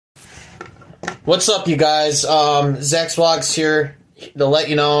What's up, you guys? Zach's Vlogs here to let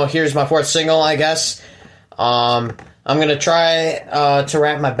you know, here's my fourth single, I guess. I'm gonna try to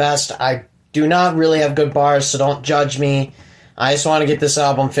rap my best. I do not really have good bars, so don't judge me. I just want to get this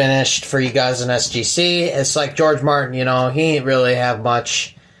album finished for you guys in SGC. It's like George Martin, you know, he ain't really have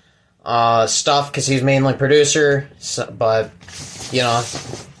much stuff because he's mainly producer, so, but, you know,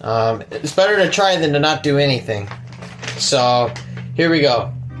 it's better to try than to not do anything. So, here we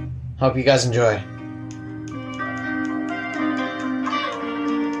go. Hope you guys enjoy. Looks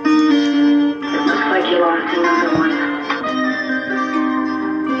like you lost another one.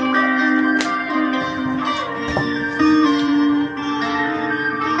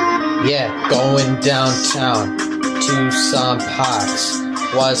 Yeah, going downtown to some parks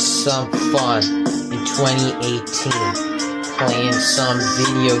was some fun in 2018. Playing some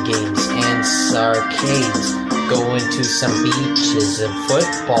video games and arcades. Going to some beaches and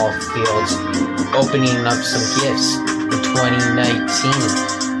football fields. Opening up some gifts in 2019.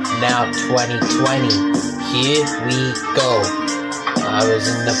 Now 2020, here we go. I was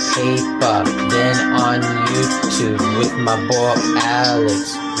in the paper, then on YouTube with my boy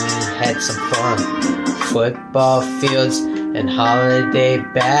Alex. We had some fun. Football fields and holiday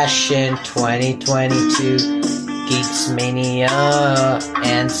bash in 2022. Geeks Mania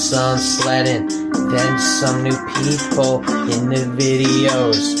and some sledding. Then some new people in the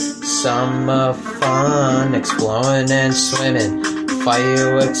videos. Summer fun, exploring and swimming.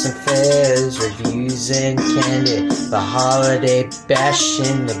 Fireworks and fairs, reviews and candy. The holiday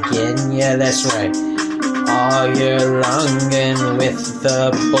bashing again, yeah, that's right. All year long and with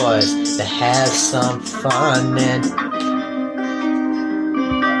the boys to have some fun and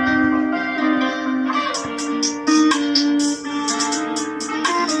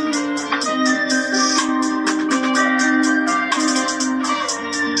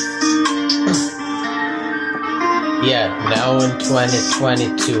yeah, now in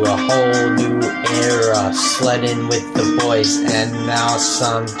 2022, a whole new era, sledding with the boys, and now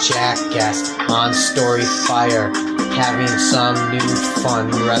some jackass on Story Fire, having some new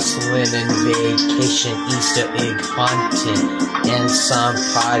fun, wrestling and vacation, Easter egg hunting, and some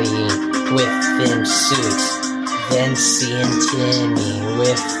partying with them suits, then seeing Timmy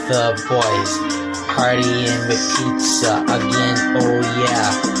with the boys, partying with pizza again, oh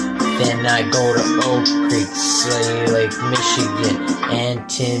yeah. Then I go to Oak Creek, Slay Lake, Michigan, and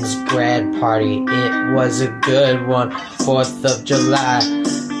Tim's grad party. It was a good one, 4th of July.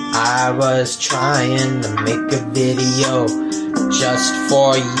 I was trying to make a video just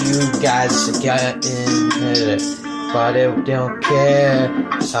for you guys to get in it, but it don't care.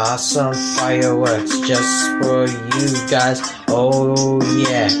 Saw some fireworks just for you guys. Oh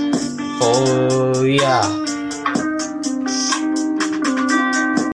yeah, oh yeah.